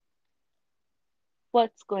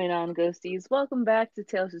What's going on, ghosties? Welcome back to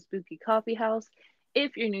Tales of Spooky Coffee House.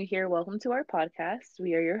 If you're new here, welcome to our podcast.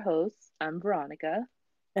 We are your hosts. I'm Veronica,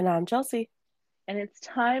 And I'm Chelsea. and it's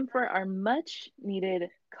time for our much needed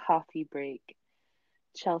coffee break.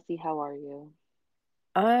 Chelsea, how are you?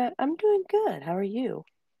 I'm doing good. How are you?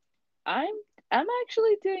 I'm I'm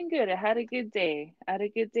actually doing good. I had a good day. I had a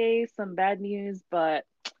good day, some bad news, but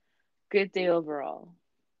good day overall.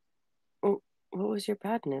 What was your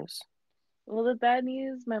bad news? Well, the bad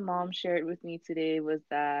news my mom shared with me today was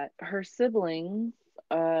that her siblings,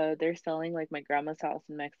 they're selling like my grandma's house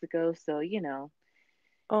in Mexico, so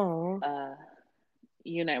Oh, uh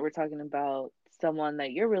you and I were talking about someone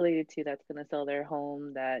that you're related to that's going to sell their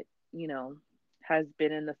home that, you know, has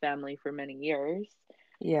been in the family for many years.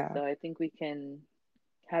 yeah. So I think we can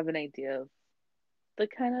have an idea of the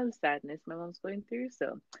kind of sadness my mom's going through.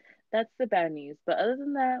 So that's the bad news. But other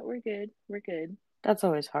than that, we're good. We're good. That's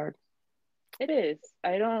always hard. It is.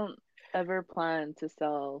 I don't ever plan to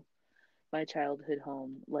sell my childhood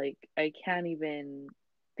home. Like, I can't even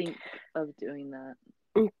think of doing that.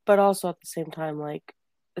 But also at the same time, like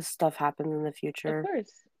stuff happens in the Of future.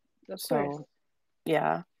 course. Of course. So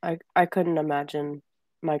yeah, I couldn't imagine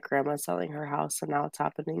my grandma selling her house and now it's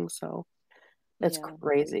happening. So it's Yeah.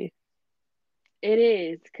 crazy. It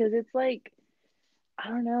is. Because it's like, I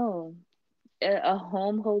don't know. A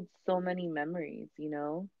home holds so many memories, you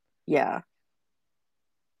know? Yeah.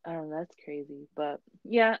 I don't know, that's crazy. But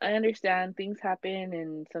yeah, I understand things happen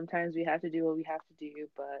and sometimes we have to do what we have to do,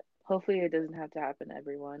 but hopefully it doesn't have to happen to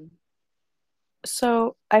everyone.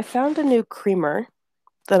 So I found a new creamer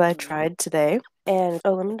that I Mm-hmm. tried today, and it's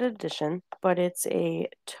a limited edition, but it's a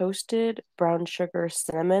toasted brown sugar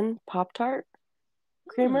cinnamon Pop Tart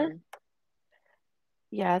creamer. Hmm.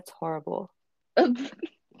 Yeah, it's horrible. I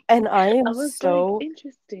And was like,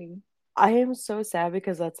 interesting. I am so sad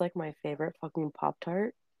because that's like my favorite fucking Pop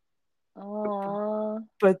Tart. Aww.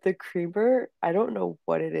 But the creamer, I don't know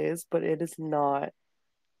what it is, but it is not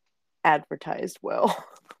advertised well.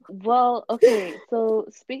 Well, okay, so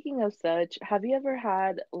speaking of such, have you ever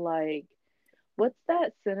had like, what's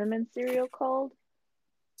that cinnamon cereal called?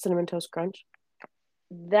 Cinnamon Toast Crunch.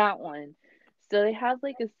 That one. So they have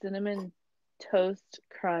like a cinnamon toast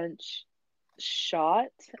crunch shot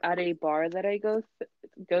at a bar that I go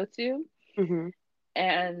to, Mm-hmm.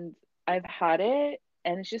 and I've had it,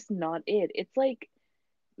 and it's just not it. It's like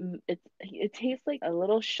it tastes like a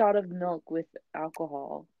little shot of milk with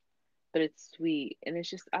alcohol, but it's sweet, and it's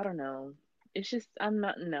just I don't know. It's just I'm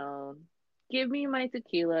not no. Give me my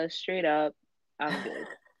tequila straight up. I'm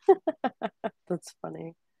good. That's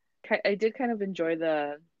funny. I did kind of enjoy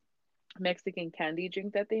the Mexican candy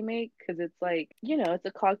drink that they make because it's like, it's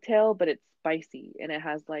a cocktail, but it's spicy and it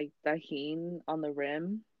has like tahine on the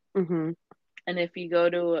rim. Mm-hmm. And if you go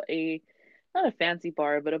to not a fancy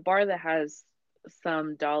bar, but a bar that has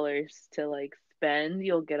some dollars to like spend,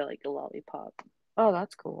 you'll get like a lollipop, Oh,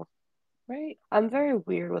 that's cool. right? I'm very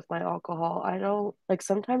weird with my alcohol. I don't like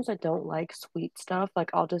sometimes I don't like sweet stuff.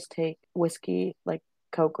 Like I'll just take whiskey, like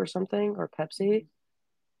Coke or something or Pepsi. Mhm.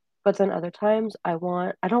 But then other times I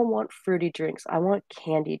don't want fruity drinks. I want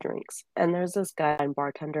candy drinks. And there's this guy and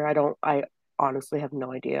bartender. I honestly have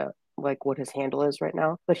no idea like what his handle is right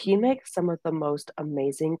now, but he Mhm. makes some of the most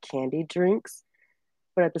amazing candy drinks.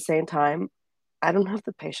 But at the same time, I don't have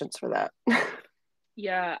the patience for that.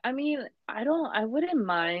 Yeah, I mean, I wouldn't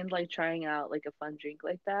mind like trying out like a fun drink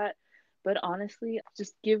like that, but honestly,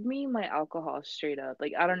 just give me my alcohol straight up.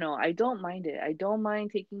 Like, I don't know, I don't mind it. I don't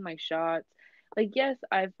mind taking my shots. Like, yes,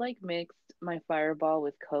 I've like mixed my Fireball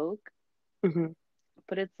with Coke, Hmm.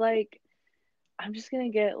 but it's like I'm just gonna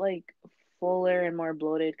get like fuller and more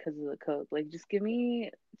bloated because of the Coke. Like, just give me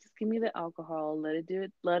the alcohol. Let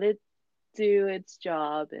it do its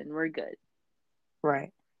job, and we're good.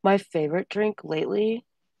 Right. My favorite drink lately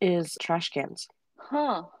is trash cans.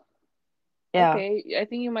 Huh. Yeah. Okay, I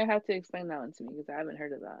think you might have to explain that one to me because I haven't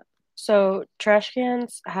heard of that. So trash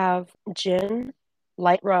cans have gin,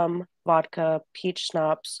 light rum, vodka, peach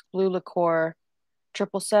schnapps, blue liqueur,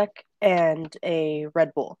 triple sec, and a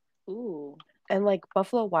Red Bull. Ooh. And like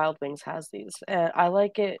Buffalo Wild Wings has these. And I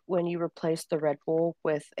like it when you replace the Red Bull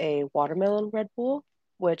with a watermelon Red Bull,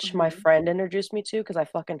 which my Mhm. friend introduced me to because I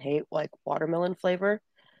fucking hate like watermelon flavor.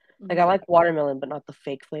 Like I Mhm. like watermelon, but not the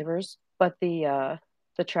fake flavors. But the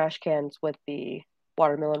trash cans with the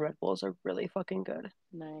watermelon Red Bulls are really fucking good.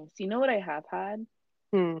 Nice. You know what I have had?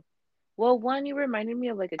 Hmm. Well, one you reminded me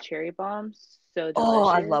of like a cherry bomb, so Oh,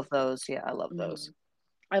 I delicious. love those. Yeah, I love those. Mhm.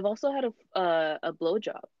 I've also had a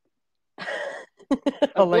blowjob.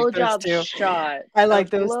 A I like those blowjob too. shot. I A like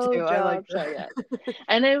those too. I like blowjob shot, the yeah.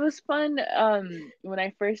 And it was fun when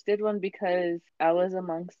I first did one because I was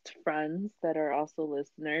amongst friends that are also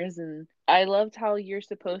listeners, and I loved how you're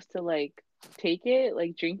supposed to like take it,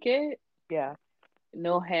 like drink it, yeah.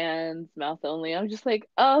 no hands, mouth only. I'm just like,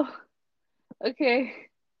 oh, okay.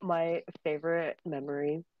 My favorite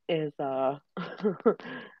memory is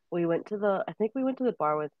we went to the I think we went to the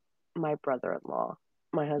bar with my brother-in-law,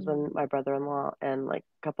 my husband, Mm. my brother-in-law, and like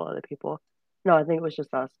a couple other people. No, I think it was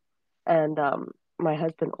just us. And my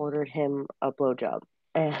husband ordered him a blowjob,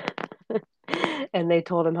 and and they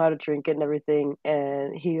told him how to drink it and everything,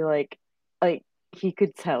 and he like he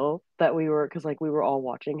could tell that we were because like we were all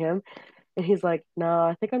watching him, and he's like, "No,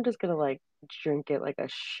 I think I'm just gonna like drink it like a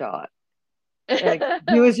shot." Like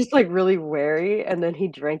he was just like really wary, and then he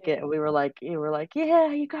drank it, and we were like, yeah,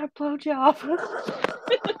 you got a blowjob.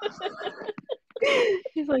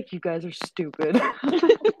 He's like, you guys are stupid.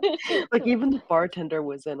 Like even the bartender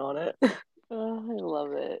was in on it. Oh, I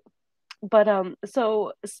love it. But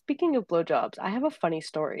so speaking of blowjobs, I have a funny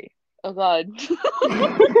story. Oh God.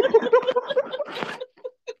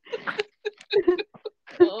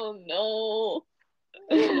 Oh no.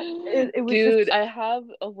 It was just Dude, I have,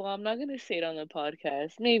 well, I'm not gonna say it on the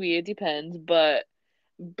podcast. Maybe it depends, but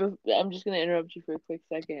I'm just gonna interrupt you for a quick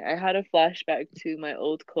second. I had a flashback to my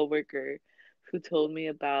old coworker who told me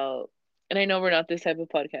about, and I know we're not this type of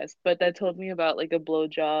podcast, but that told me about like a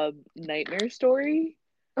blowjob nightmare story.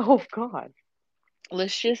 oh God.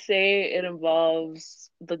 Let's just say it involves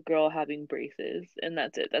the girl having braces, and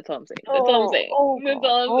that's it. That's all I'm saying. That's all I'm Oh, saying. oh That's God.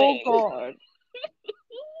 all I'm Oh saying. God.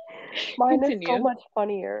 Mine is so Continue. much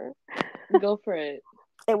funnier. Go for it.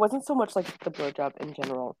 It wasn't so much like the blowjob in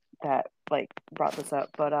general that like brought this up,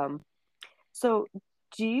 but so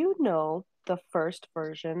do you know the first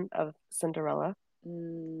version of Cinderella?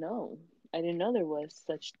 No, I didn't know there was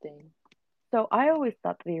such thing. So I always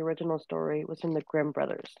thought the original story was from the Grimm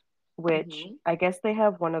brothers, which Mm-hmm. I guess they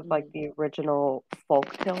have one of like Mm. the original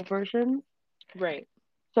folktale versions. Right.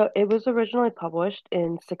 So it was originally published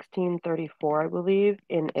in 1634, I believe,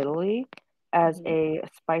 in Italy as Mm-hmm. a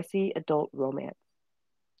spicy adult romance.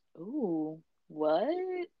 Ooh, what?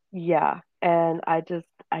 Yeah, and I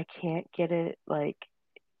can't get it like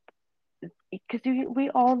because we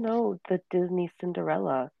all know the Disney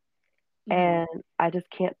Cinderella, Mm. and I just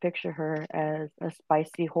can't picture her as a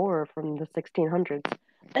spicy horror from the 1600s.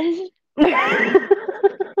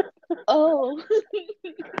 Oh,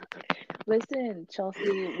 listen, Chelsea,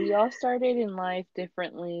 we all started in life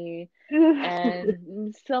differently,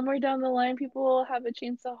 and somewhere down the line, people will have a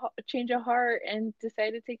change of heart and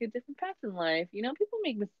decide to take a different path in life. You know, people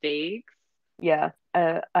make mistakes. Yeah,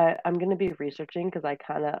 I'm gonna be researching because I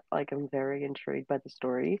kind of like I'm very intrigued by the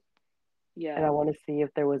story, and I Yeah, want to see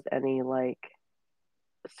if there was any like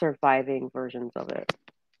surviving versions of it.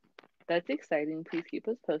 that's exciting. Please keep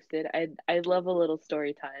us posted. I love a little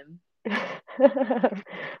story time.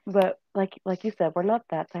 But like you said, we're not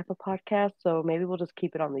that type of podcast, so maybe we'll just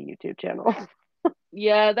keep it on the YouTube channel.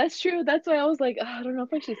 Yeah, that's true. That's why I was like, "Ah, I don't know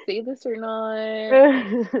if I should say this or not."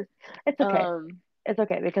 It's okay. Um, It's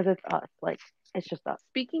okay because it's us. Like it's just us.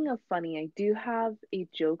 Speaking of funny, I do have a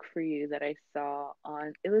joke for you that I saw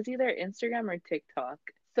on, it was either Instagram or TikTok.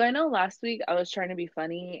 So I know last week I was trying to be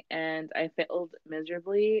funny and I failed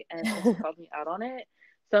miserably and Chelsea called me out on it.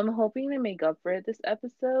 So I'm hoping to make up for it this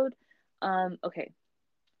episode. Okay.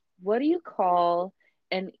 What do you call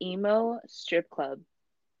an emo strip club?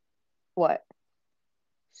 What?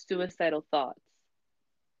 Suicidal thoughts.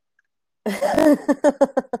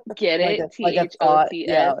 Get like it? a T like a H O thought. T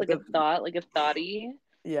Yeah, S, like like a a thought, like a thoughty.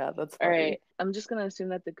 yeah. That's All funny. right. I'm just gonna assume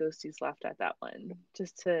that the ghosties laughed at that one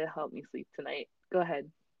just to help me sleep tonight. Go ahead.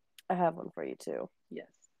 I have one for you too. Yes.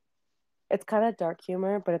 It's kind of dark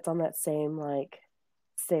humor, but it's on that same like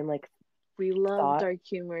We love thought. dark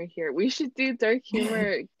humor here. We should do dark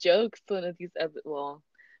humor jokes one of these well,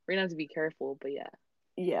 we're gonna have to be careful, but yeah.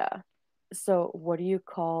 Yeah. So, what do you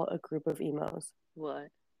call a group of emos? What?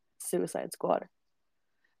 Suicide Squad.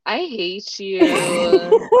 I hate you.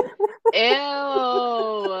 Ew.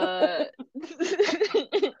 I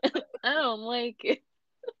don't like it.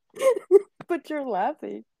 But you're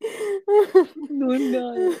laughing. No, I'm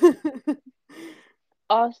not.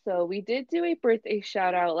 Also, we did do a birthday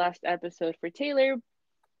shout out last episode for Taylor,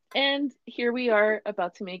 and here we are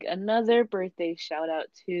about to make another birthday shout out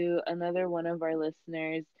to another one of our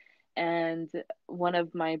listeners and one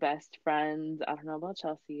of my best friends. I don't know about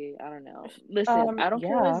Chelsea. I don't know. Listen,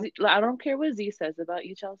 Yeah. I don't care what Z says about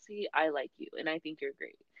you, Chelsea. I like you and I think you're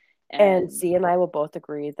great. And And Z and I will both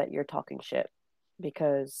agree that you're talking shit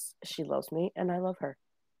because she loves me and I love her.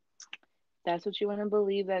 That's what you want to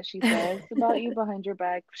believe that she says about you behind your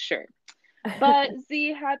back? Sure. But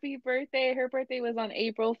Z, happy birthday. Her birthday was on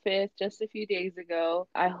April 5th, just a few days ago.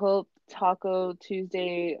 I hope Taco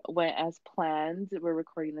Tuesday went as planned. We're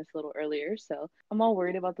recording this a little earlier, so I'm all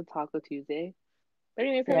worried about the Taco Tuesday. But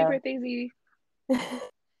anyways, happy Yeah. birthday, Z.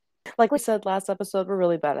 Like we said last episode, we're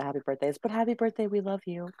really bad at happy birthdays, but happy birthday, we love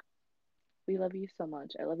you. We love you so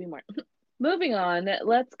much. I love you more. Moving on,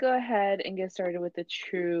 let's go ahead and get started with the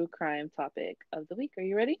true crime topic of the week. Are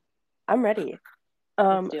you ready? I'm ready.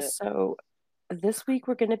 Let's do it. So this week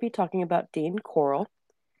we're going to be talking about Dean Corll,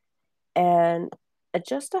 and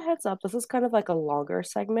just a heads up, this is kind of like a longer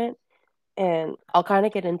segment, and I'll kind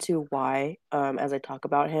of get into why as I talk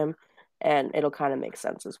about him, and it'll kind of make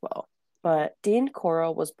sense as well. But Dean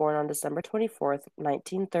Corll was born on December 24th,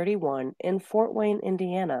 1931, in Fort Wayne,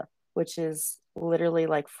 Indiana, which is literally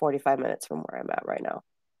like 45 minutes from where I'm at right now.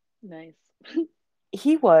 Nice.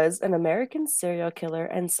 He was an American serial killer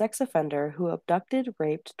and sex offender who abducted,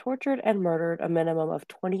 raped, tortured, and murdered a minimum of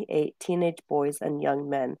 28 teenage boys and young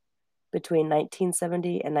men between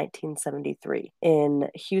 1970 and 1973 in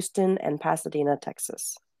Houston and Pasadena,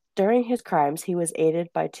 Texas. During his crimes, he was aided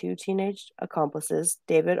by two teenage accomplices,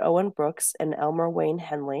 David Owen Brooks and Elmer Wayne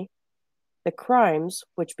Henley. The crimes,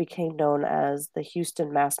 which became known as the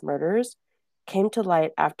Houston mass murders, came to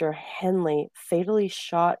light after Henley fatally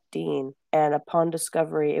shot Dean, and upon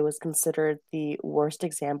discovery, it was considered the worst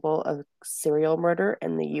example of serial murder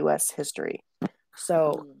in the U.S. history.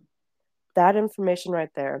 So, Mm, that information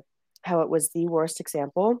right there, how it was the worst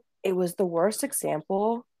example, it was the worst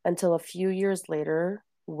example until a few years later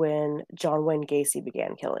when John Wayne Gacy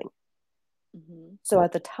began killing. mm-hmm. So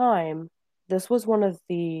at the time, this was one of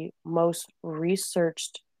the most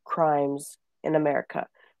researched crimes in America,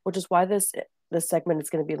 which is why this segment is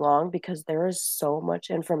going to be long because there is so much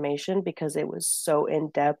information because it was so in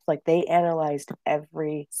depth. Like they analyzed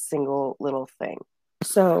every single little thing.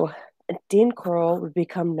 So Dean Corll would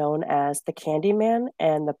become known as the Candyman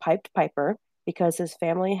and the Piped Piper because his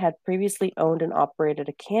family had previously owned and operated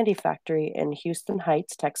a candy factory in Houston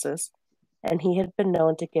Heights, Texas, and he had been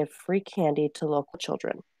known to give free candy to local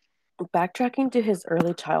children. Backtracking to his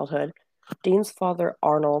early childhood, Dean's father,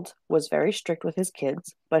 Arnold, was very strict with his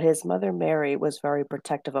kids, but his mother, Mary, was very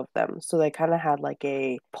protective of them. So they kind of had like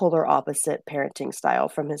a polar opposite parenting style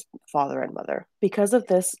from his father and mother. Because of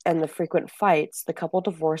this and the frequent fights, the couple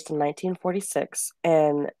divorced in 1946,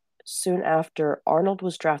 and soon after, Arnold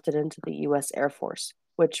was drafted into the U.S. Air Force,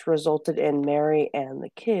 which resulted in Mary and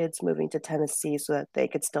the kids moving to Tennessee so that they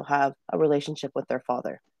could still have a relationship with their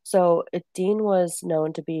father. So Dean was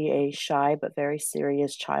known to be a shy but very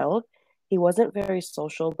serious child. He wasn't very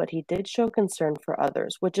social, but he did show concern for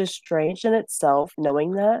others, which is strange in itself,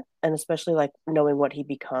 knowing that, and especially like knowing what he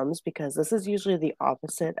becomes, because this is usually the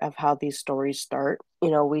opposite of how these stories start.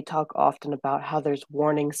 You know, we talk often about how there's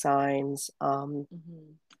warning signs.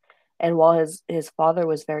 Mm-hmm. And while his father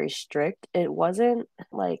was very strict, it wasn't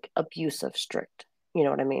like abusive strict. You know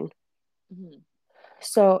what I mean? Mm-hmm.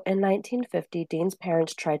 So in 1950, Dean's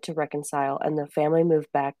parents tried to reconcile, and the family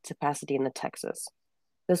moved back to Pasadena, Texas.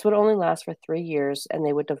 This would only last for 3 years, and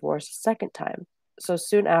they would divorce a second time. So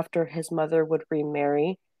soon after, his mother would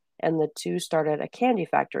remarry, and the two started a candy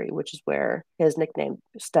factory, which is where his nickname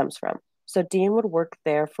stems from. So Dean would work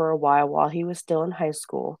there for a while he was still in high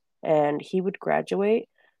school, and he would graduate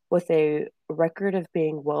with a record of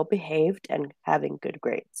being well behaved and having good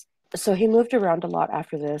grades. So he moved around a lot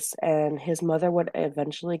after this, and his mother would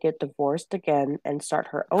eventually get divorced again and start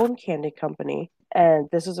her own candy company. And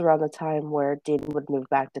this is around the time where Dean would move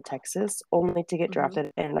back to Texas, only to get Mm-hmm. drafted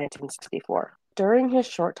in 1964. During his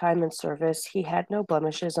short time in service, he had no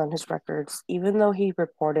blemishes on his records, even though he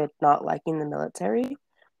reported not liking the military,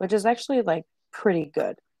 which is actually like pretty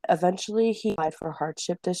good. Eventually, he applied for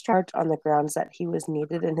hardship discharge on the grounds that he was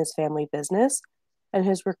needed in his family business, and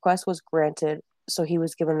his request was granted, so he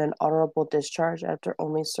was given an honorable discharge after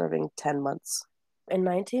only serving 10 months. In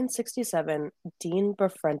 1967, Dean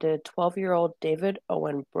befriended 12-year-old David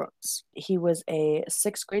Owen Brooks. He was a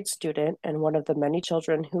sixth grade student and one of the many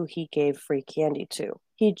children who he gave free candy to.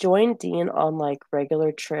 He joined Dean on like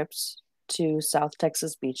regular trips to South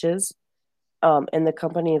Texas beaches in the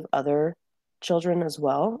company of other children as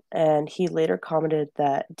well. And he later commented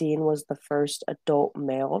that Dean was the first adult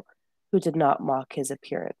male who did not mock his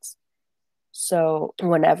appearance. So,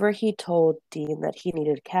 whenever he told Dean that he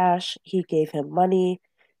needed cash, he gave him money,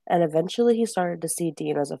 and eventually he started to see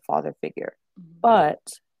Dean as a father figure. Mm-hmm. But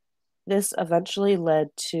This eventually led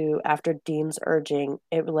to, after Dean's urging,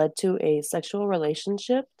 it led to a sexual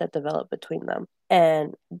relationship that developed between them.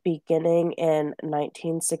 And beginning in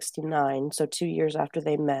 1969, so 2 years after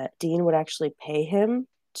they met, Dean would actually pay him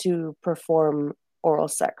to perform oral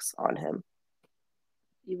sex on him.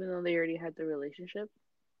 Even though they already had the relationship.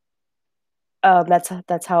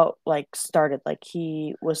 That's how it like started. Like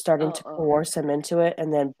he was starting Oh, to oh, coerce him into it,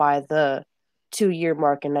 and then by the 2 year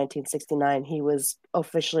mark in 1969, he was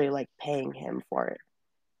officially like paying him for it.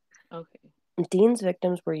 okay. Dean's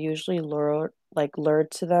victims were usually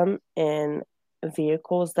lured to them in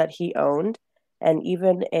vehicles that he owned, and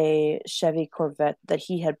even a Chevy Corvette that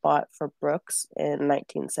he had bought for Brooks in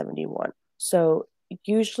 1971. So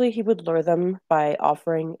usually he would lure them by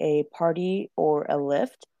offering a party or a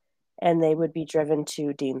lift, and they would be driven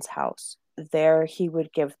to Dean's house. There, he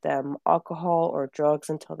would give them alcohol or drugs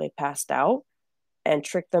until they passed out and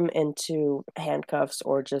trick them into handcuffs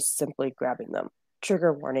or just simply grabbing them.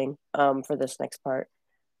 Trigger warning for this next part.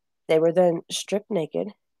 They were then stripped naked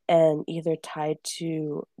and either tied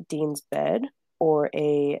to Dean's bed or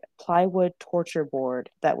a plywood torture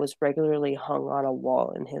board that was regularly hung on a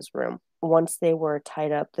wall in his room. Once they were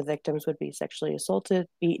tied up, the victims would be sexually assaulted,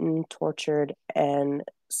 beaten, tortured, and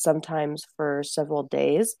sometimes for several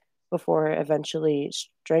days before eventually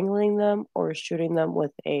strangling them or shooting them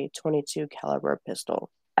with a 22 caliber pistol.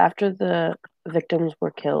 After the victims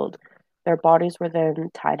were killed, their bodies were then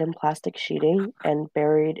tied in plastic sheeting and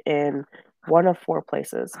buried in one of four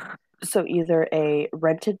places. So either a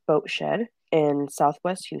rented boat shed in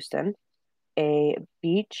southwest Houston, a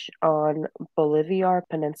beach on Bolivar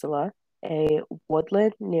Peninsula, a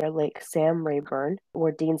woodland near Lake Sam Rayburn,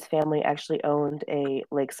 where Dean's family actually owned a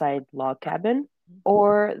lakeside log cabin,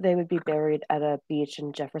 or they would be buried at a beach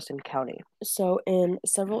in Jefferson County. So, in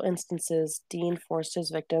several instances, Dean forced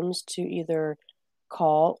his victims to either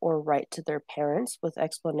call or write to their parents with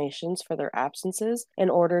explanations for their absences in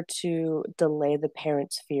order to delay the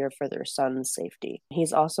parents' fear for their son's safety.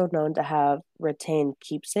 He's also known to have retained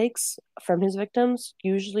keepsakes from his victims,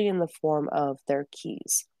 usually in the form of their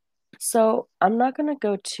keys. So, I'm not going to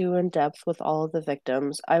go too in depth with all of the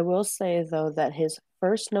victims. I will say, though, that his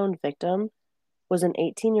first known victim was an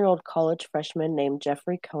 18-year-old college freshman named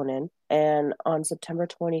Jeffrey Conan, and on September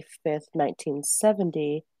 25th,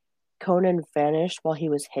 1970, Conan vanished while he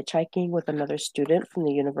was hitchhiking with another student from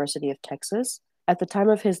the University of Texas. At the time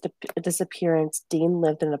of his disappearance, Dean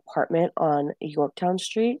lived in an apartment on Yorktown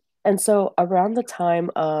Street. And so, around the time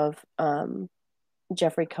of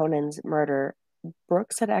Jeffrey Conan's murder,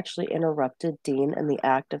 Brooks had actually interrupted Dean in the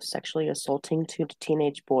act of sexually assaulting two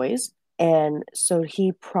teenage boys. And so,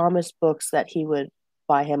 he promised Brooks that he would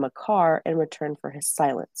buy him a car in return for his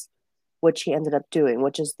silence, which he ended up doing,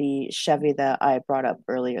 which is the Chevy that I brought up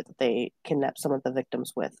earlier that they kidnapped some of the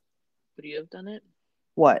victims with. Would you have done it?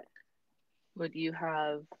 What? Would you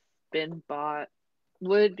have been bought?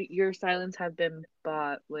 Would your silence have been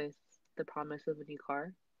bought with the promise of a new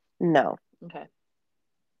car? No. Okay.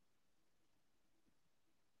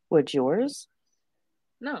 Would yours?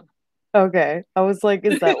 No. Okay. I was like,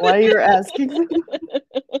 is that why you're asking?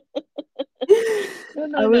 No, I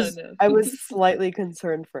no, no, was no. I was slightly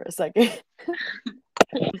concerned for a second.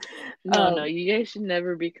 No, no, um you guys should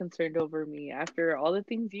never be concerned over me. After all the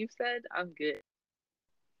things you've said, I'm good.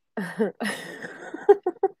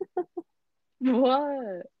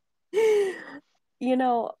 What? you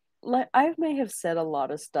know, like I may have said a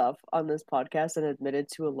lot of stuff on this podcast and admitted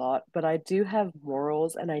to a lot, but I do have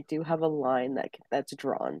morals and I do have a line that's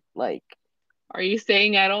drawn. Like, Are you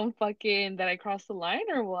saying I don't fucking that I crossed the line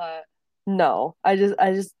or what? no, I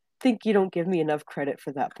just think you don't give me enough credit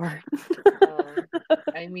for that part. Oh,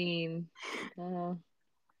 I mean, uh,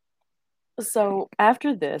 So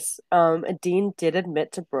after this, Dean did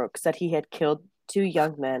admit to Brooks that he had killed two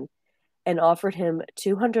young men and offered him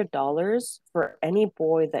 $200 for any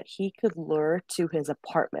boy that he could lure to his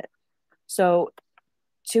apartment. So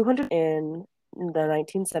 200 in the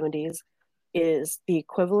 1970s is the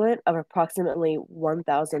equivalent of approximately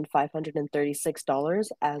 $1,536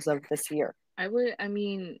 as of this year. I would. I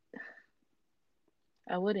mean,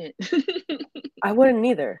 I wouldn't. I wouldn't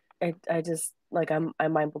either. I just like I'm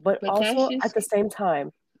mindful, but But that's also at just the same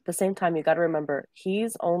time, you got to remember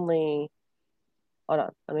he's only. Hold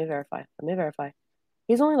on, let me verify. Let me verify.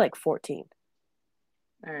 He's only like 14.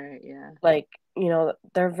 all right. Yeah. Like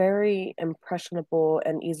they're very impressionable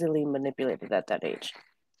and easily manipulated at that age.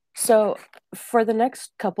 So for the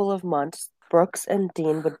next couple of months, Brooks and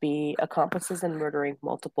Dean would be accomplices in murdering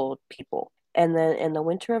multiple people. And then in the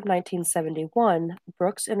winter of 1971,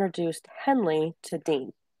 Brooks introduced Henley to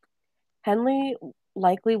Dean. Henley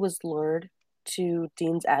likely was lured to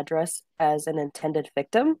Dean's address as an intended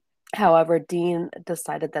victim. However, Dean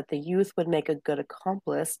decided that the youth would make a good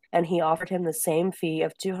accomplice, and he offered him the same fee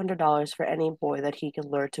of $200 for any boy that he could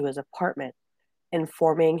lure to his apartment,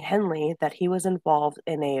 informing Henley that he was involved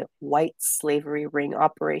in a white slavery ring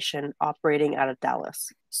operation operating out of Dallas.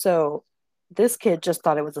 So this kid just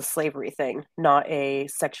thought it was a slavery thing, not a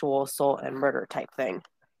sexual assault and murder type thing,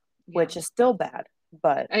 Yeah. which is still bad.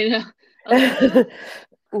 But I know. Uh-huh.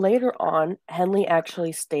 later on, Henley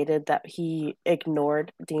actually stated that he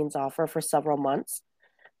ignored Dean's offer for several months,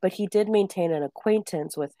 but he did maintain an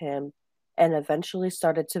acquaintance with him and eventually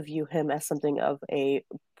started to view him as something of a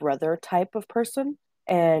brother type of person.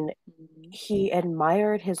 And Mhm. he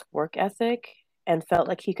admired his work ethic and felt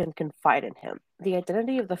like he could confide in him. The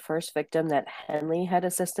identity of the first victim that Henley had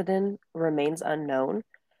assisted in remains unknown,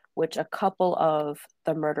 which a couple of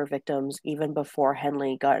the murder victims, even before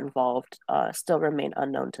Henley got involved, still remain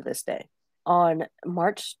unknown to this day. On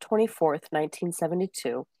March 24th,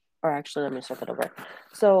 1972, or actually, let me start that over.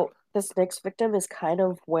 So, this next victim is kind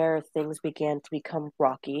of where things began to become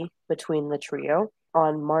rocky between the trio.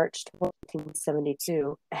 On March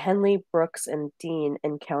 1972, Henley, Brooks, and Dean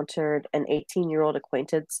encountered an 18-year-old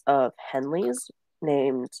acquaintance of Henley's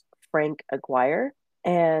named Frank Aguirre.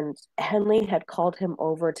 And Henley had called him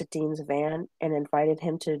over to Dean's van and invited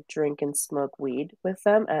him to drink and smoke weed with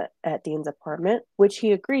them at Dean's apartment, which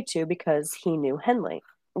he agreed to because he knew Henley.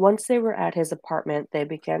 Once they were at his apartment, they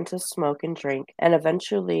began to smoke and drink, and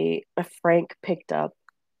eventually Frank picked up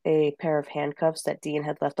a pair of handcuffs that Dean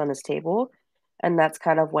had left on his table, and that's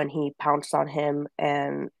kind of when he pounced on him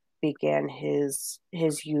and began his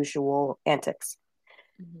usual antics.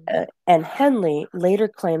 Mhm. And Henley later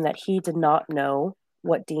claimed that he did not know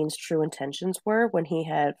what Dean's true intentions were when he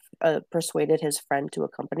had persuaded his friend to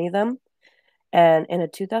accompany them. And in a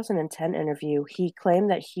 2010 interview, he claimed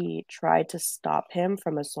that he tried to stop him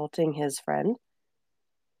from assaulting his friend.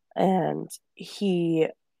 And he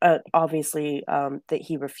obviously that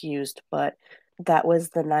he refused, but that was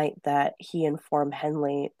the night that he informed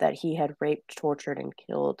Henley that he had raped, tortured, and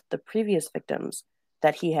killed the previous victims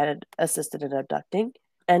that he had assisted in abducting.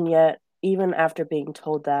 And yet, even after being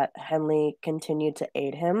told that, Henley continued to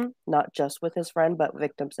aid him, not just with his friend, but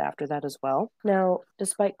victims after that as well. Now,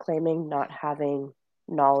 despite claiming not having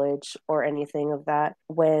knowledge or anything of that,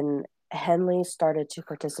 when Henley started to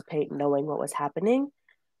participate knowing what was happening,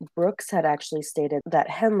 Brooks had actually stated that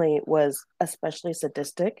Henley was especially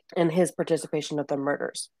sadistic in his participation of the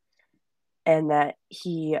murders, and that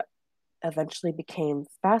he eventually became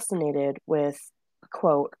fascinated with,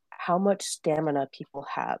 quote, how much stamina people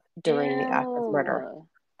have during the act of murder. Ew.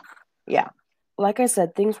 Yeah. Like I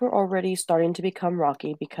said, things were already starting to become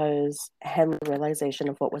rocky because Henley's realization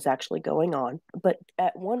of what was actually going on. But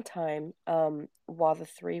at one time, while the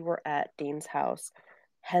three were at Dean's house,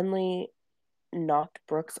 Henley knocked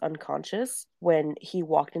Brooks unconscious when he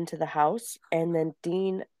walked into the house, and then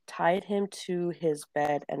Dean tied him to his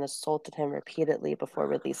bed and assaulted him repeatedly before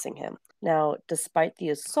releasing him. Now, despite the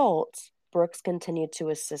assault, Brooks continued to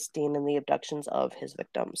assist Dean in the abductions of his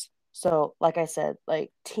victims. So, like I said,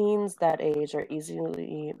 like teens that age are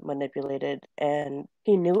easily manipulated, and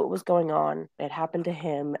he knew what was going on. It happened to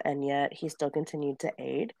him, and yet he still continued to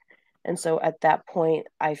aid. And so at that point,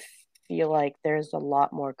 I feel like there's a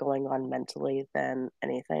lot more going on mentally than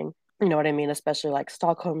anything. You know what I mean? Especially like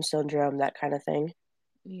Stockholm syndrome, that kind of thing.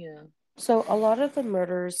 Yeah. So, a lot of the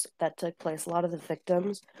murders that took place, a lot of the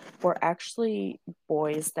victims were actually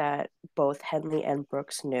boys that both Henley and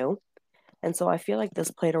Brooks knew. And so I feel like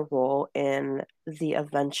this played a role in the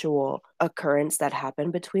eventual occurrence that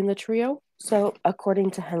happened between the trio. So,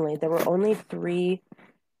 according to Henley, there were only three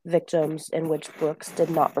victims in which Brooks did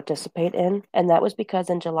not participate in, and that was because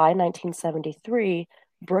in July 1973,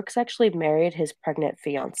 Brooks actually married his pregnant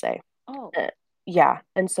fiance. Oh. Uh, yeah,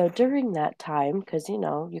 and so during that time, because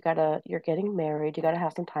you're getting married, you gotta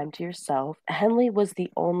have some time to yourself. Henley was the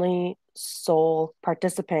only sole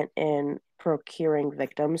participant in procuring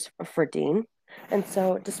victims for Dean. And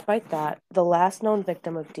so, despite that, the last known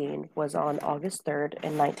victim of Dean was on August 3rd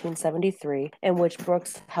in 1973, in which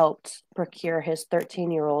Brooks helped procure his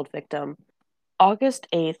 13-year-old victim. August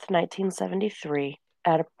 8th, 1973,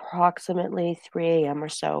 at approximately 3 a.m. or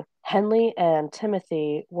so, Henley and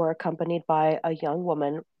Timothy were accompanied by a young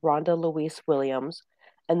woman, Rhonda Louise Williams,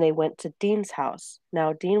 and they went to Dean's house.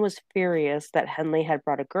 Now, Dean was furious that Henley had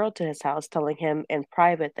brought a girl to his house, telling him in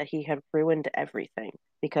private that he had ruined everything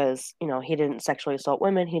because, he didn't sexually assault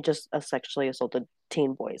women, he just sexually assaulted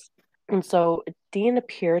teen boys. And so Dean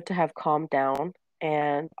appeared to have calmed down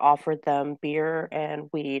and offered them beer and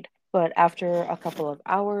weed, but after a couple of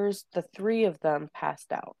hours, the three of them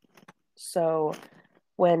passed out. So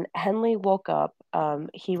when Henley woke up,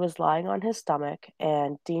 he was lying on his stomach,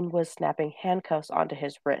 and Dean was snapping handcuffs onto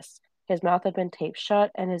his wrists. His mouth had been taped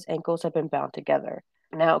shut, and his ankles had been bound together.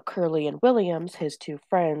 Now, Curly and Williams, his two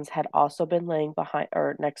friends, had also been laying behind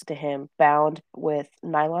or next to him, bound with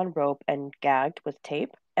nylon rope and gagged with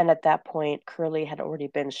tape. And at that point, Curly had already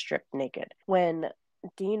been stripped naked. When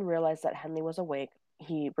Dean realized that Henley was awake,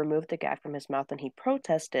 he removed the gag from his mouth and he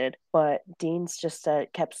protested, but Dean's just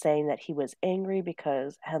kept saying that he was angry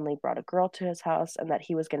because Henley brought a girl to his house and that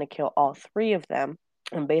he was going to kill all three of them.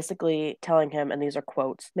 And basically telling him, and these are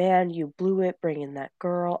quotes, "Man, you blew it bringing that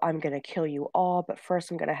girl. I'm going to kill you all, but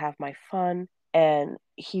first I'm going to have my fun." And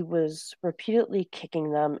he was repeatedly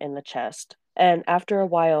kicking them in the chest. And after a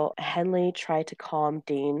while, Henley tried to calm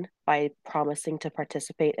Dean by promising to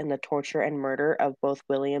participate in the torture and murder of both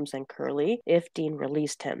Williams and Curly if Dean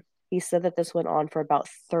released him. He said that this went on for about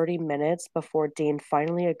 30 minutes before Dean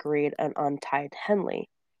finally agreed and untied Henley.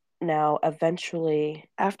 Now, eventually,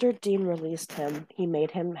 after Dean released him, he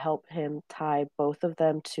made him help him tie both of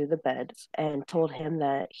them to the beds and told him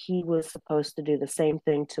that he was supposed to do the same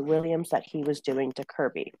thing to Williams that he was doing to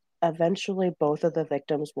Kirby. Eventually, both of the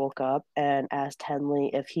victims woke up and asked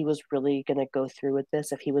Henley if he was really going to go through with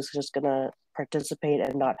this, if he was just going to participate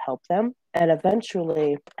and not help them. And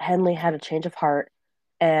eventually, Henley had a change of heart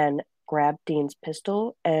and grabbed Dean's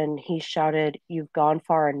pistol and he shouted, "You've gone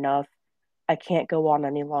far enough. I can't go on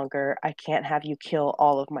any longer. I can't have you kill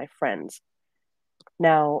all of my friends."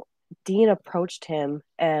 Now, Dean approached him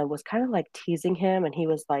and was kind of like teasing him, and he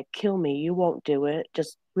was like, "Kill me, you won't do it,"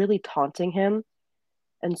 just really taunting him.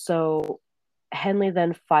 And so Henley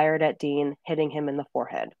then fired at Dean, hitting him in the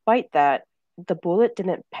forehead. Despite that, the bullet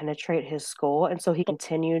didn't penetrate his skull, and so he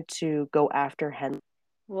continued to go after Henley.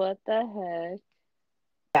 What the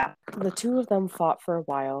heck? The two of them fought for a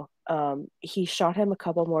while. He shot him a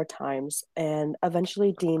couple more times, and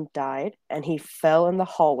eventually Dean died, and he fell in the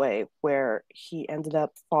hallway where he ended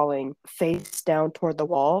up falling face down toward the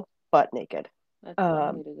wall, butt naked. That's one way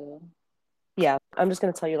Um, to go. yeah, I'm just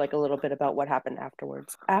going to tell you like a little bit about what happened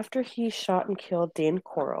afterwards. After he shot and killed Dean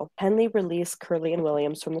Corll, Henley released Curly and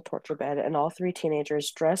Williams from the torture bed, and all three teenagers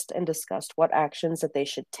dressed and discussed what actions that they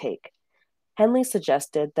should take. Henley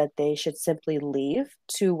suggested that they should simply leave,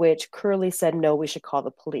 to which Curly said, "No, we should call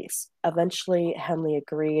the police." Eventually, Henley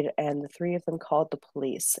agreed, and the three of them called the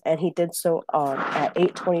police, and he did so on at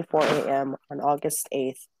 8:24 a.m. on August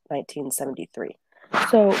 8th, 1973.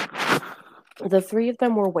 So the three of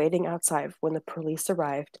them were waiting outside when the police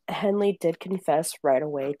arrived. Henley did confess right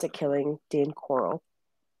away to killing Dean Corll,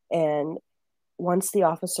 and once the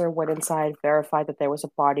officer went inside, verified that there was a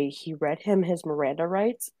body, he read him his Miranda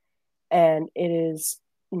rights, and it is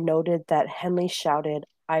noted that Henley shouted,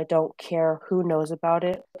 "I don't care who knows about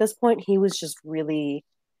it." At this point, he was just ready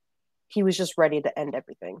to end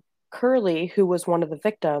everything. Curly, who was one of the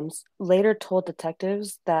victims, later told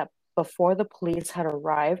detectives that before the police had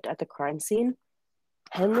arrived at the crime scene,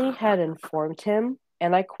 Henley had informed him,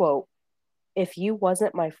 and I quote, "If you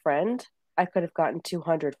wasn't my friend, I could have gotten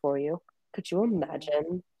 200 for you." Could you Oh,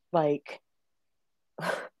 imagine? Like,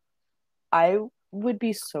 I would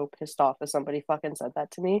be so pissed off if somebody fucking said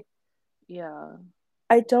that to me. yeah.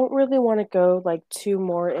 I don't really want to go like too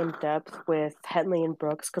more in depth with Henley and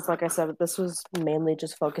Brooks because, like I said, this was mainly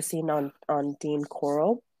just focusing on Dean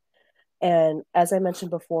Corll. And as I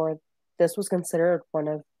mentioned before, this was considered one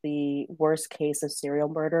of the worst cases of serial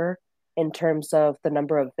murder in terms of the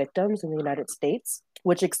number of victims in the United States,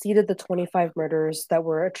 which exceeded the 25 murders that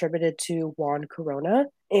were attributed to Juan Corona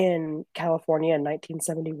in California in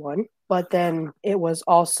 1971. But then it was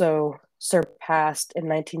also surpassed in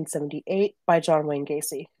 1978 by John Wayne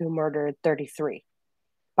Gacy, who murdered 33.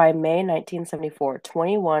 By May 1974,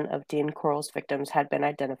 21 of Dean Corll's victims had been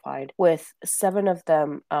identified, with seven of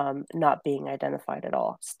them not being identified at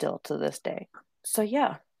all, still to this day. So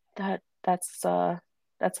yeah, that's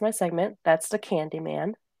my segment. That's the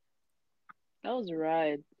Candyman. That was a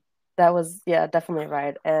ride. That was, yeah, definitely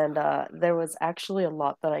right. And there was actually a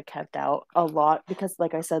lot that I kept out, a lot, because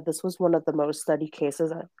like I said, this was one of the most studied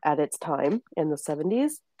cases at its time in the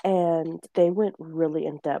 70s, and they went really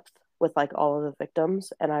in depth with like all of the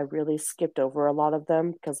victims, and I really skipped over a lot of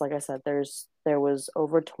them because like I said, there was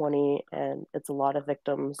over 20 and it's a lot of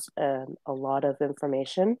victims and a lot of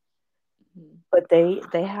information, Mhm. but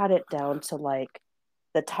they had it down to like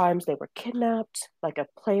the times they were kidnapped, like a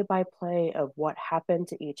play by play of what happened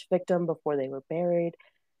to each victim before they were buried.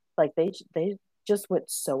 Like they just went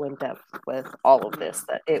so in depth with all of this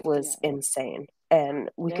that it was Yeah. insane. And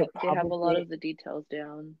we could They have a lot probably, of the details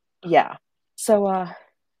down. yeah. So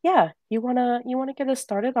yeah, you wanna get us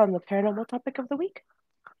started on the paranormal topic of the week?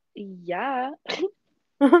 Yeah.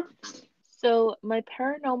 So, my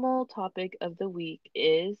paranormal topic of the week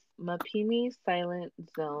is Mapimi Silent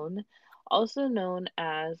Zone, also known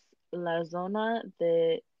as La Zona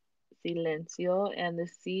de Silencio and the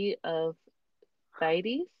Sea of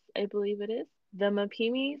Thaides, I believe it is. The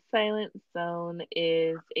Mapimi Silent Zone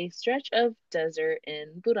is a stretch of desert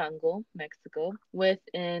in Durango, Mexico, with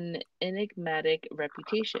an enigmatic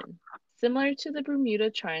reputation. Similar to the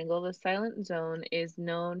Bermuda Triangle, the Silent Zone is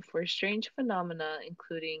known for strange phenomena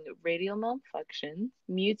including radial malfunctions,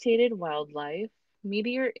 mutated wildlife,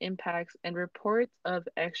 meteor impacts, and reports of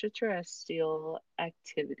extraterrestrial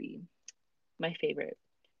activity. My favorite.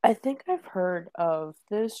 I think I've heard of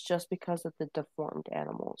this just because of the deformed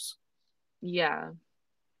animals. Yeah.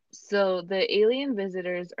 So the alien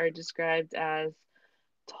visitors are described as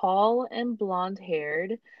tall and blonde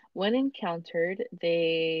haired. When encountered,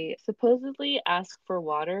 they supposedly ask for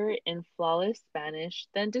water in flawless Spanish,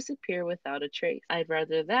 then disappear without a trace. I'd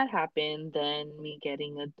rather that happen than me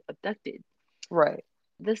getting abducted. Right.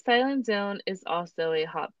 The Silent Zone is also a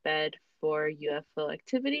hotbed for UFO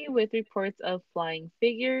activity with reports of flying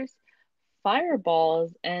figures,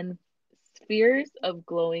 fireballs, and spheres of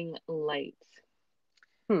glowing light.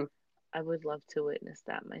 Hmm. I would love to witness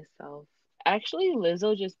that myself. Actually,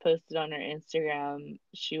 Lizzo just posted on her Instagram.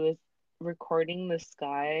 She was recording the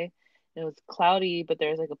sky. And it was cloudy, but there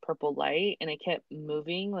was like a purple light, and it kept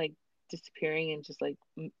moving, like disappearing and just like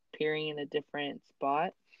appearing in a different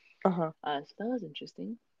spot. Uh-huh. So that was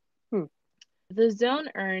interesting. Hmm. The zone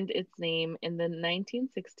earned its name in the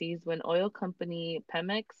 1960s when oil company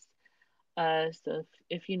Pemex, so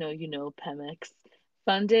if you know, you know Pemex,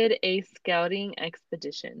 funded a scouting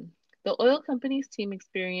expedition. The oil company's team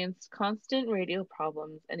experienced constant radio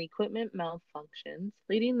problems and equipment malfunctions,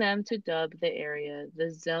 leading them to dub the area the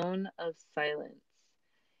Zone of Silence.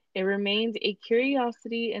 It remained a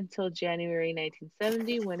curiosity until January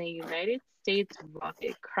 1970 when a United States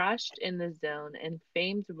rocket crashed in the zone and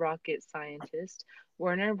famed rocket scientist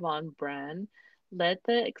Werner von Braun led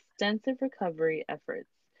the extensive recovery efforts.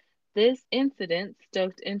 This incident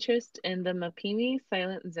stoked interest in the Mapimi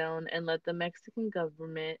Silent Zone and led the Mexican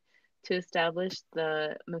government to establish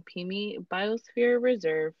the Mapimi Biosphere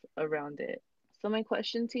Reserve around it. So, my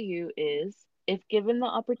question to you is if given the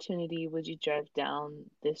opportunity, would you drive down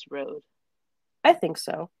this road? I think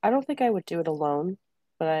so. I don't think I would do it alone,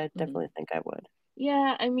 but I Mhm. definitely think I would.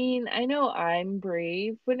 Yeah, I mean, I know I'm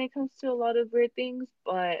brave when it comes to a lot of weird things,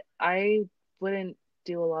 but I wouldn't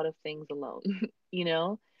do a lot of things alone, you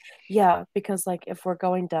know? Yeah, because like if we're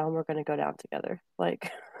going down, we're gonna go down together.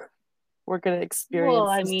 Like we're gonna Well, experience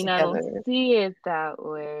I this mean, I don't together. see it that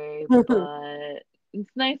way, but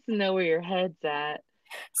it's nice to know where your head's at.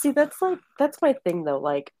 See, that's my thing though.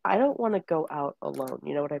 Like I don't want to go out alone.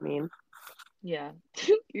 You know what I mean? Yeah.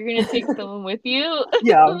 You're gonna take someone with you?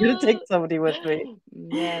 Yeah, I'm gonna take somebody with me.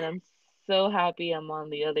 Man, I'm so happy I'm on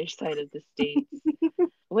the other side of the states.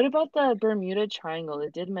 What about the Bermuda Triangle?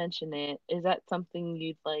 It did mention it. Is that something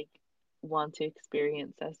you'd like want to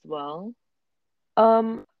experience as well?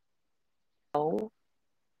 Um, no,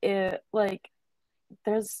 it like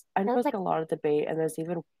there's I know there's like a lot of debate, and there's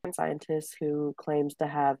even one scientist who claims to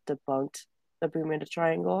have debunked the Bermuda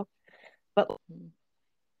Triangle. But Mm.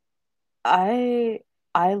 I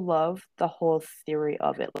I love the whole theory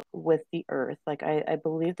of it like, with the Earth. Like I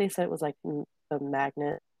believe they said it was like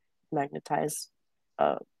the magnetized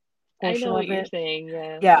uh I portion know what of you're it. saying.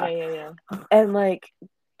 Yeah, Yeah. yeah, yeah, yeah. And like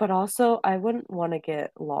but also I wouldn't want to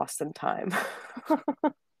get lost in time.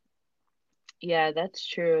 Yeah, that's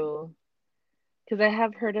true. Because I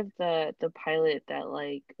have heard of the pilot that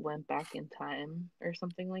like went back in time or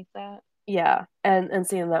something like that. Yeah. And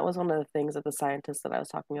seeing that was one of the things that the scientist that I was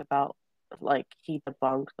talking about like he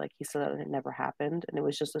debunked, like he said that it never happened and it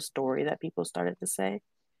was just a story that people started to say.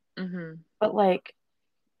 Mm-hmm. But like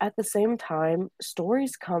at the same time,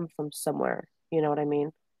 stories come from somewhere. You know what I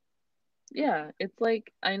mean? Yeah, it's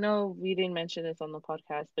like I know we didn't mention this on the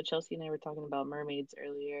podcast, but Chelsea and I were talking about mermaids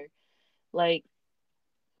earlier. Like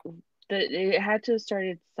it had to have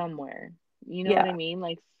started somewhere. You know what I Yeah. mean?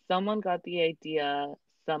 Like someone got the idea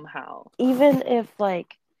somehow. Even if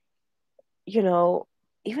like, you know,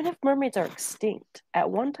 even if mermaids are extinct, at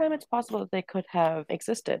one time it's possible that they could have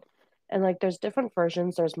existed. And like there's different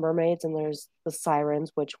versions. There's mermaids and there's the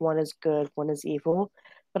sirens, which one is good, one is evil.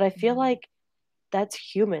 But I feel Mhm. like that's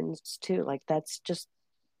humans too. Like that's just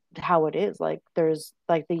how it is. Like there's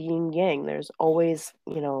like the yin yang. There's always,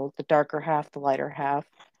 the darker half, the lighter half.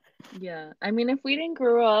 Yeah. I mean, if we didn't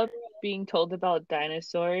grow up being told about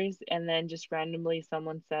dinosaurs and then just randomly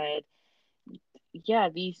someone said, yeah,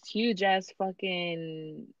 these huge ass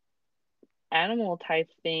fucking animal type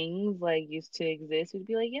things like used to exist, we'd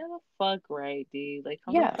be like, yeah, the fuck right, dude. Like,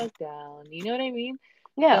 calm the Yeah, fuck down. You know what I mean?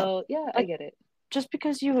 yeah. So yeah, I Like, get it. just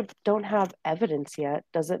because you don't have evidence yet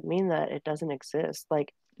doesn't mean that it doesn't exist.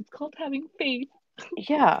 Like, It's called having faith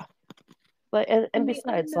yeah. Like, and in the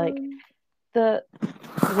besides, like, unknown. the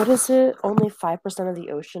what is it? Only 5% of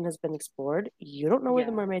the ocean has been explored. You don't know where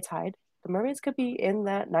the Yeah, mermaids hide. The mermaids could be in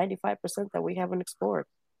that 95% that we haven't explored.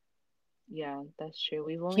 yeah, that's true.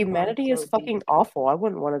 We've only gone Humanity is so deep. fucking awful. I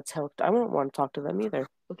wouldn't want to talk to them either.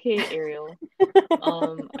 Okay, Ariel.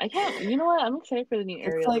 I can't. You know what? I'm excited for the new It's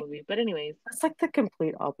Ariel like movie. But anyways, it's like the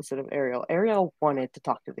complete opposite of Ariel. Ariel wanted to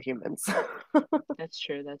talk to the humans. that's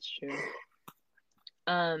true. That's true.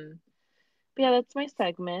 Um, but yeah, that's my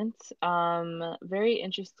segment. Very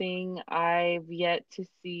interesting. I've yet to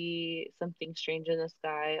see something strange in the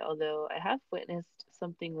sky, although I have witnessed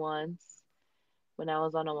something once when I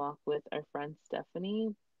was on a walk with our friend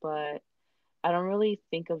Stephanie, but I don't really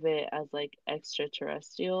think of it as like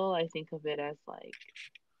extraterrestrial. I think of it as like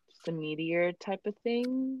just a meteor type of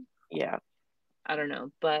thing. Yeah. I don't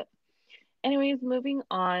know, but anyways, moving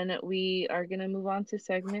on, we are going to move on to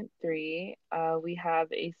segment three. We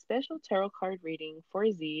have a special tarot card reading for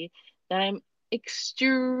Z that I'm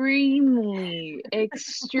extremely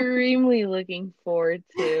looking forward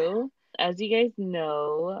to. As you guys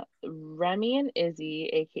know, Remy and Izzy,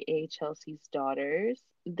 aka Chelsea's daughters,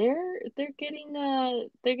 they're getting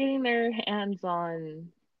their hands on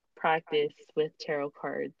practice with tarot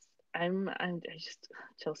cards. I just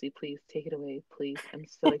Chelsea, please take it away, please. I'm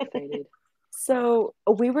so excited. So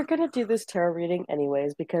we were gonna do this tarot reading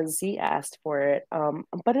anyways because Z asked for it.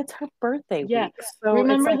 But it's her birthday Yeah, week, so it's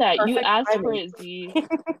remember like that. You perfect asked for timing. it, Z.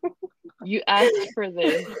 You asked for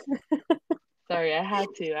this. Sorry, I had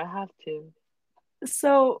to. I have to.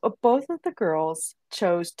 So both of the girls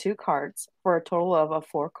chose two cards for a total of a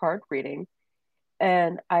four-card reading,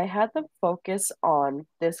 and I had them focus on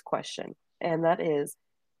this question, and that is,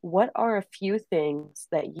 what are a few things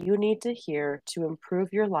that you need to hear to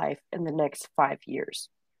improve your life in the next 5 years?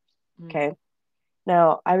 Mm. Okay.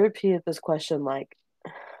 Now, I repeated this question like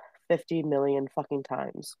 50 million fucking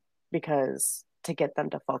times because to get them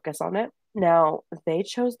to focus on it. Now, they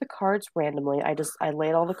chose the cards randomly. I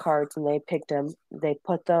laid all the cards and they picked them. They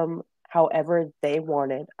put them however they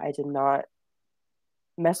wanted. I did not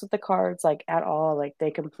mess with the cards like at all. Like they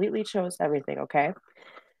completely chose everything, okay?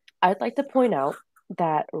 I'd like to point out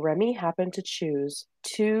that Remy happened to choose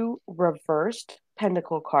two reversed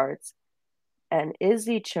pentacle cards and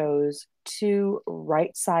Izzy chose two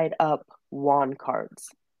right side up wand cards.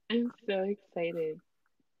 I'm so excited.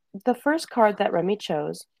 The first card that Remy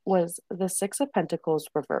chose was the Six of Pentacles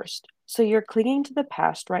reversed. So you're clinging to the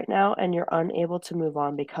past right now and you're unable to move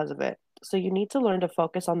on because of it. So you need to learn to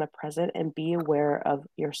focus on the present and be aware of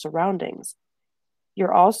your surroundings.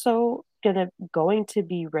 You're also going to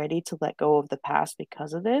be ready to let go of the past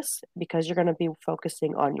because of this, because you're going to be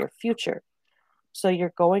focusing on your future. So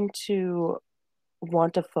you're going to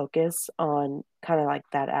want to focus on kind of like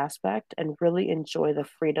that aspect and really enjoy the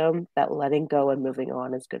freedom that letting go and moving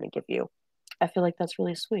on is going to give you. I feel like that's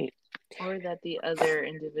really sweet. Or that the other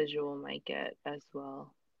individual might get as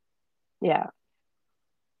well. Yeah.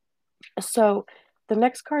 So the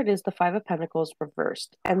next card is the Five of Pentacles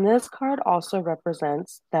reversed. And this card also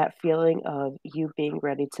represents that feeling of you being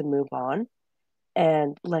ready to move on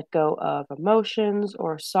and let go of emotions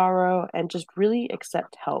or sorrow and just really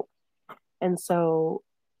accept help. And so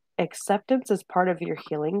acceptance is part of your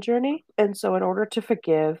healing journey. And so, in order to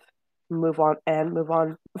forgive, move on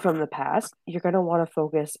from the past, you're going to want to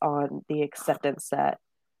focus on the acceptance that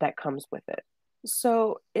comes with it.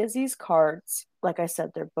 So, Izzy's cards, like I said,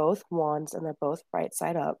 they're both wands and they're both right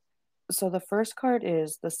side up. So, the first card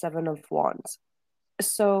is the Seven of Wands.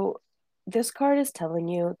 So, this card is telling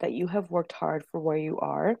you that you have worked hard for where you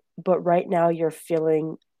are, but right now you're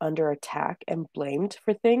feeling under attack and blamed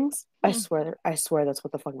for things. Hmm. I swear that's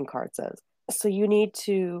what the fucking card says. So you need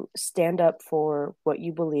to stand up for what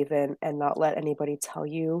you believe in and not let anybody tell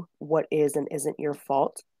you what is and isn't your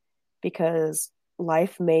fault because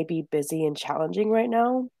life may be busy and challenging right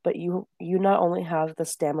now, but you not only have the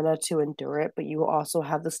stamina to endure it, but you also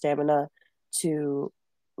have the stamina to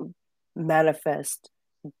manifest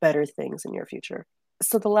better things in your future.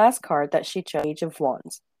 So the last card that she chose, Age of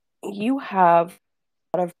Wands, you have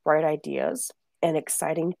a lot of bright ideas and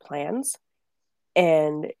exciting plans,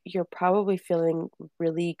 and you're probably feeling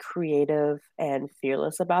really creative and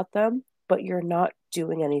fearless about them, but you're not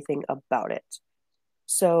doing anything about it.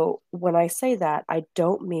 So when I say that, I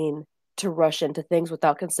don't mean to rush into things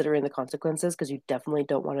without considering the consequences, because you definitely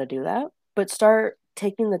don't want to do that, but start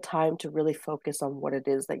taking the time to really focus on what it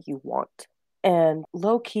is that you want. And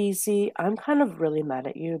low key, see, I'm kind of really mad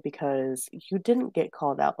at you because you didn't get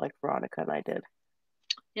called out like Veronica and I did.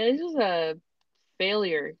 Yeah, this was a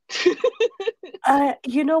failure.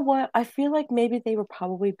 You know what? I feel like maybe they were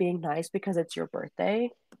probably being nice because it's your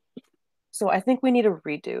birthday. So I think we need a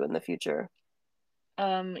redo in the future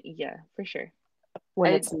Yeah, for sure.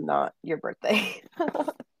 when I it's not your birthday.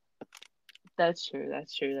 That's true,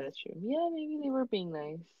 that's true, that's true. Yeah, maybe they were being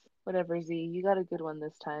nice. Whatever, Z, you got a good one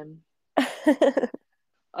this time.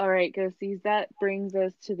 All right, ghosties, that brings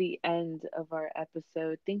us to the end of our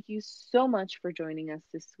episode. Thank you so much for joining us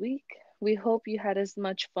this week. We hope you had as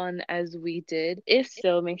much fun as we did. If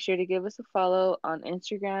so, make sure to give us a follow on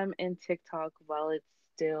Instagram and TikTok while it's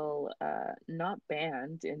still not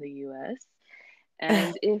banned in the US.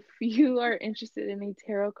 And if you are interested in a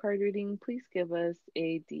tarot card reading, please give us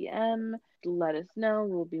a DM. Let us know.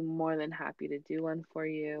 We'll be more than happy to do one for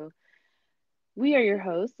you. We are your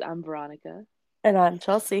hosts. I'm Veronica. And I'm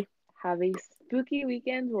Chelsea. Have a spooky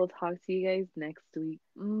weekend. We'll talk to you guys next week.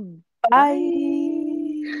 Bye.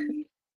 Bye.